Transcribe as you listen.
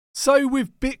So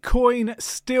with Bitcoin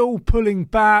still pulling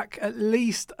back at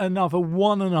least another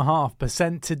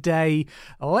 1.5% today,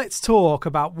 let's talk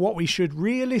about what we should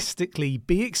realistically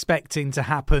be expecting to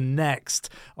happen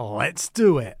next. Let's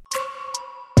do it.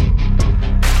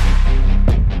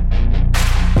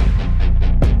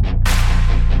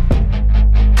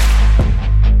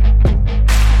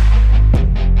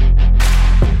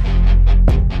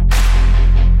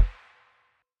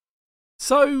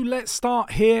 So let's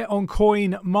start here on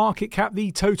coin market cap.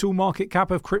 The total market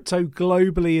cap of crypto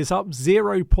globally is up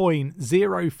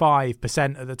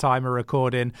 0.05% at the time of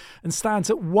recording and stands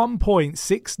at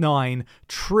 $1.69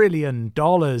 trillion. And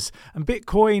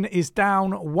Bitcoin is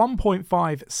down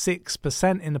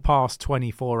 1.56% in the past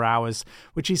 24 hours,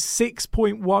 which is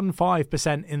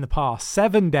 6.15% in the past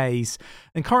 7 days,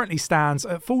 and currently stands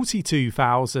at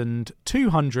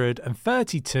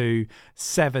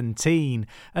 42,232.17.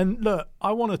 And look,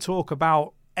 I want to talk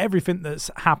about everything that's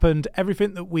happened,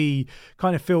 everything that we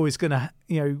kind of feel is going to,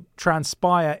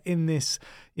 transpire in this,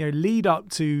 lead up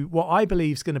to what I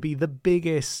believe is going to be the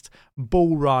biggest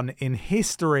bull run in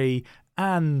history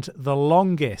and the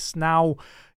longest. Now,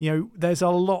 there's a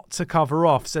lot to cover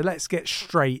off, so let's get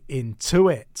straight into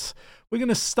it. We're going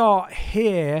to start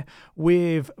here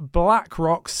with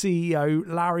BlackRock CEO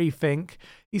Larry Fink.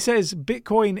 He says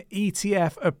Bitcoin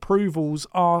ETF approvals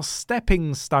are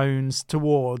stepping stones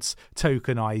towards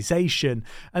tokenization.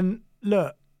 And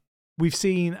look, we've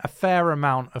seen a fair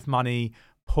amount of money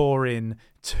pour in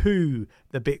to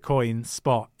the Bitcoin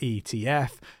spot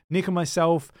ETF. Nick and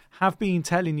myself have been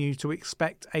telling you to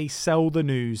expect a sell the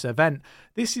news event.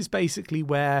 This is basically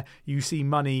where you see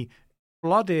money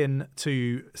flood in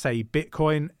to, say,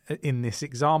 Bitcoin in this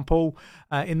example,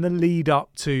 in the lead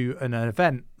up to an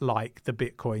event like the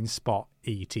Bitcoin spot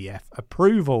ETF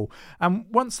approval. And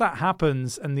once that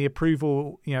happens and the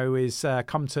approval, is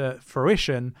come to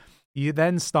fruition, you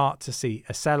then start to see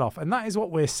a sell-off. And that is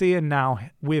what we're seeing now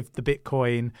with the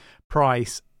Bitcoin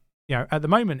price. At the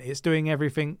moment, it's doing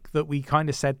everything that we kind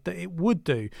of said that it would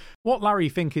do. What Larry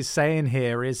Fink is saying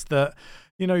here is that,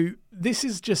 this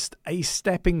is just a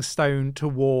stepping stone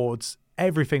towards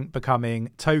everything becoming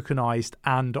tokenized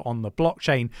and on the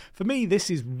blockchain. For me,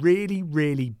 this is really,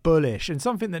 really bullish, and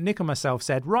something that Nick and myself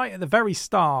said right at the very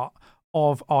start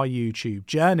of our YouTube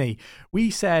journey. We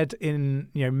said in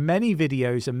many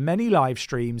videos and many live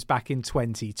streams back in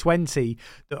 2020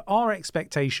 that our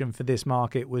expectation for this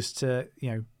market was to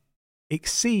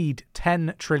exceed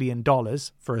 $10 trillion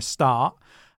for a start.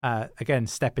 Again,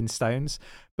 stepping stones,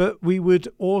 but we would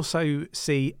also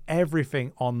see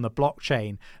everything on the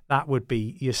blockchain. That would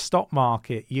be your stock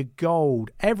market, your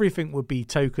gold, everything would be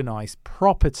tokenized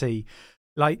property,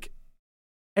 like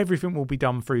everything will be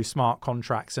done through smart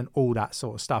contracts and all that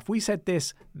sort of stuff. We said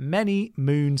this many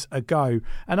moons ago,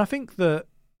 and I think that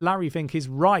Larry Fink is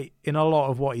right in a lot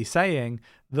of what he's saying,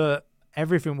 that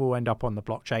everything will end up on the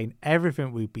blockchain,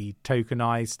 everything will be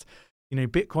tokenized.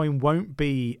 Bitcoin won't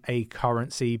be a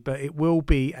currency, but it will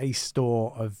be a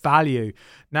store of value.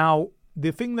 Now,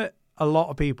 the thing that a lot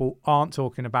of people aren't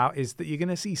talking about is that you're going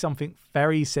to see something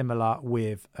very similar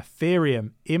with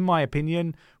Ethereum. In my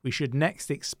opinion, we should next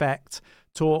expect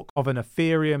talk of an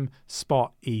Ethereum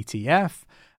spot ETF,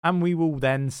 and we will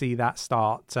then see that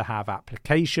start to have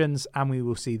applications, and we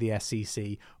will see the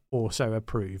SEC also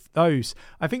approve those.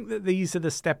 I think that these are the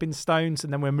stepping stones,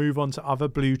 and then we'll move on to other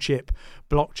blue chip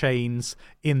blockchains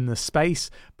in the space.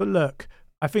 But look,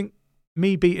 I think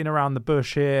me beating around the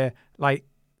bush here, like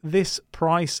this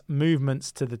price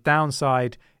movements to the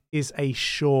downside is a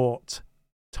short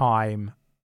time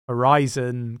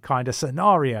horizon kind of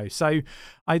scenario. So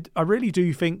I really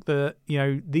do think that,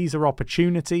 these are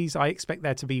opportunities. I expect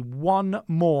there to be one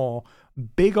more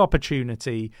big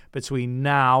opportunity between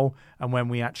now and when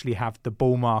we actually have the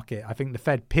bull market. I think the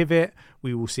Fed pivot,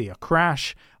 we will see a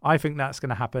crash. I think that's going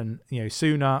to happen,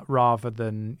 sooner rather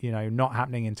than, not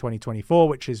happening in 2024,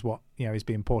 which is what, is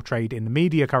being portrayed in the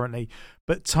media currently.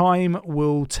 But time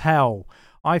will tell.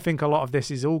 I think a lot of this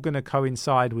is all going to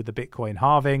coincide with the Bitcoin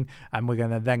halving, and we're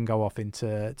going to then go off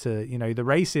into the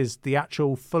races, the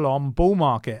actual full-on bull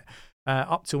market.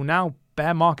 Up till now,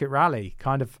 bear market rally,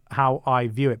 kind of how I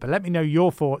view it. But let me know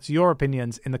your thoughts, your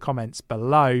opinions in the comments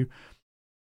below.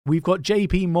 We've got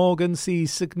JP Morgan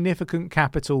sees significant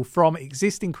capital from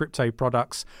existing crypto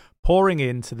products pouring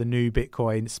into the new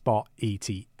Bitcoin spot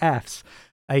ETFs.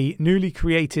 A newly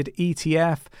created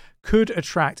ETF could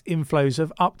attract inflows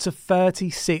of up to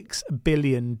 $36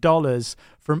 billion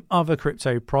from other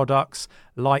crypto products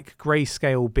like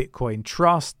Grayscale Bitcoin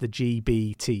Trust, the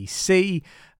GBTC,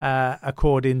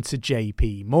 according to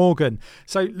JP Morgan.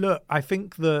 So look, I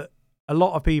think that a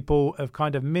lot of people have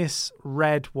kind of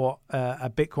misread what a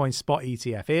Bitcoin spot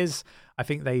ETF is. I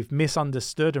think they've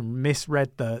misunderstood and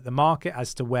misread the market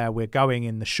as to where we're going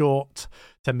in the short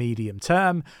to medium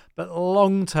term. But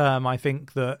long term, I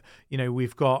think that,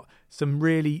 we've got some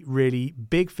really, really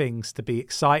big things to be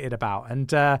excited about.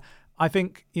 And I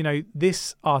think,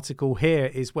 this article here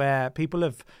is where people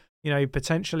have,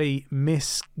 potentially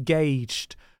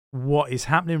misgauged what is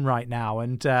happening right now.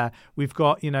 And we've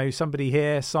got, somebody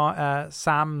here,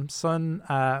 Samson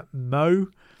Mo,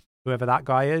 whoever that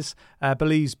guy is,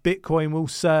 believes Bitcoin will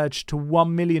surge to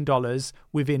 $1 million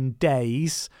within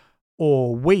days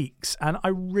or weeks. And I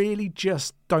really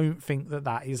just don't think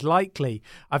that is likely.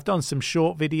 I've done some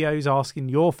short videos asking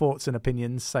your thoughts and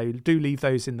opinions, so do leave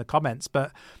those in the comments.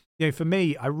 But for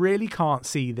me, I really can't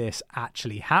see this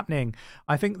actually happening.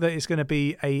 I think that it's going to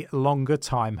be a longer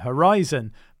time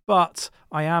horizon. But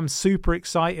I am super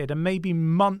excited and maybe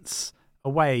months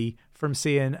away from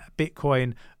seeing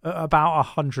Bitcoin at about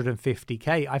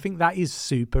 150k. I think that is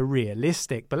super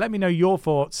realistic. But let me know your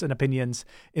thoughts and opinions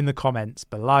in the comments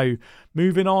below.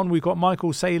 Moving on, we've got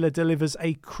Michael Saylor delivers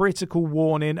a critical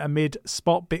warning amid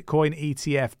spot Bitcoin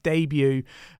ETF debut.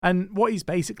 And what he's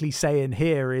basically saying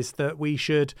here is that we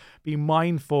should be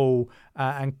mindful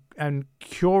and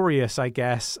curious, I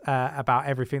guess, about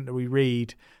everything that we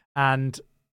read. And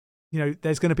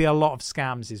there's going to be a lot of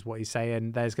scams is what he's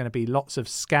saying. There's going to be lots of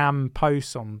scam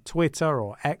posts on Twitter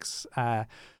or X,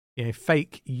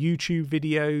 fake YouTube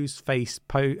videos,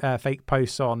 fake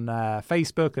posts on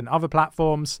Facebook and other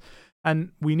platforms.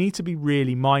 And we need to be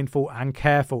really mindful and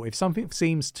careful. If something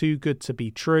seems too good to be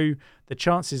true, the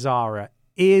chances are it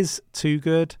is too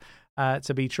good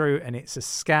to be true and it's a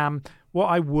scam. What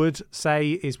I would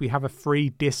say is we have a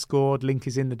free Discord. Link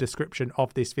is in the description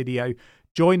of this video.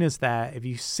 Join us there. If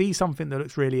you see something that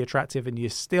looks really attractive and you're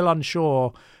still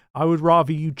unsure, I would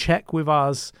rather you check with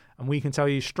us and we can tell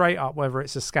you straight up whether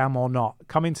it's a scam or not.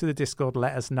 Come into the Discord,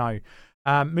 let us know.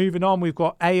 Moving on, we've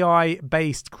got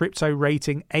AI-based crypto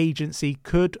rating agency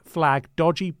could flag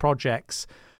dodgy projects.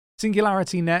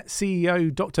 SingularityNet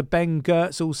CEO Dr. Ben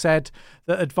Goertzel said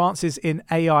that advances in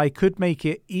AI could make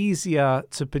it easier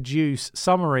to produce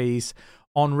summaries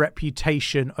on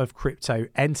reputation of crypto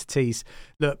entities.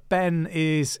 Look, Ben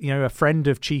is, a friend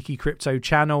of Cheeky Crypto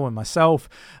Channel and myself.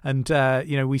 And,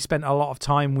 we spent a lot of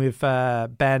time with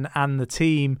Ben and the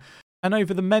team. And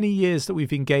over the many years that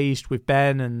we've engaged with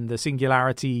Ben and the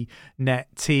SingularityNet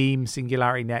team,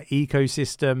 SingularityNet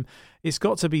ecosystem, it's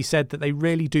got to be said that they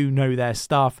really do know their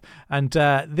stuff. And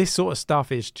this sort of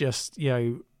stuff is just,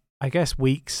 I guess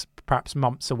weeks, perhaps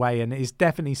months away. And it is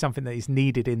definitely something that is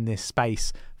needed in this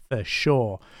space for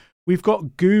sure. We've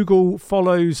got Google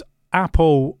follows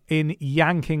Apple in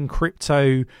yanking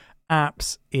crypto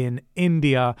apps in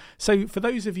India. So for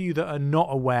those of you that are not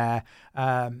aware,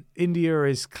 India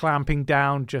is clamping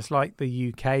down just like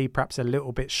the UK, perhaps a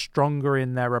little bit stronger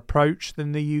in their approach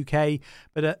than the UK,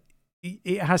 but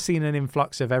it has seen an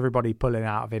influx of everybody pulling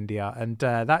out of India, and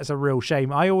that's a real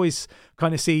shame. I always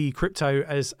kind of see crypto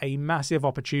as a massive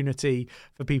opportunity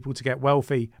for people to get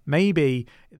wealthy. Maybe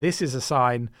this is a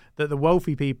sign that the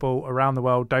wealthy people around the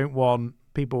world don't want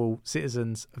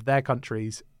citizens of their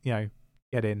countries,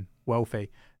 getting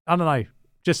wealthy. I don't know,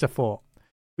 just a thought.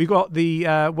 We've got the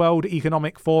World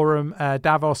Economic Forum,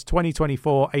 Davos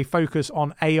 2024, a focus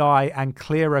on AI and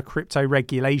clearer crypto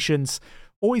regulations.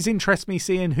 Always interests me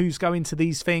seeing who's going to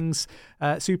these things.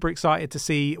 Super excited to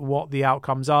see what the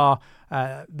outcomes are.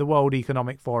 The World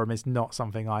Economic Forum is not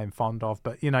something I'm fond of,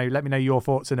 but, let me know your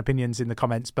thoughts and opinions in the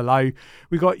comments below.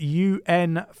 We got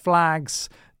UN flags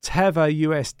Tether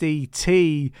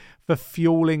USDT for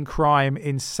fueling crime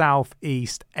in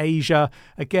Southeast Asia.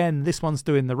 Again, this one's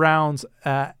doing the rounds.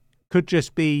 Could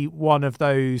just be one of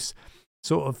those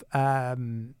sort of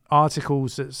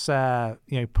articles that's,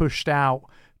 pushed out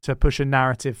to push a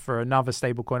narrative for another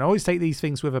stablecoin. I always take these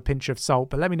things with a pinch of salt,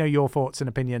 but let me know your thoughts and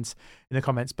opinions in the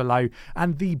comments below.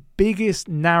 And the biggest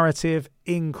narrative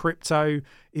in crypto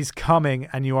is coming,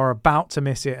 and you are about to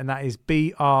miss it, and that is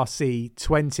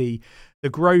BRC20. The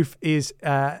growth is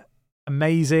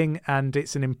amazing, and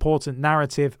it's an important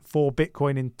narrative for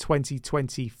Bitcoin in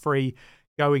 2023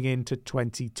 going into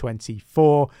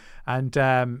 2024. And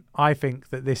I think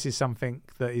that this is something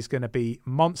that is going to be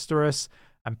monstrous,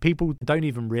 and people don't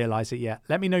even realize it yet.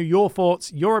 Let me know your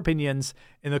thoughts, your opinions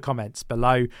in the comments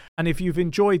below. And if you've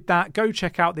enjoyed that, go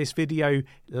check out this video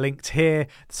linked here.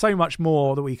 So much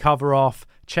more that we cover off.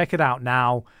 Check it out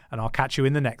now, and I'll catch you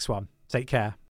in the next one. Take care.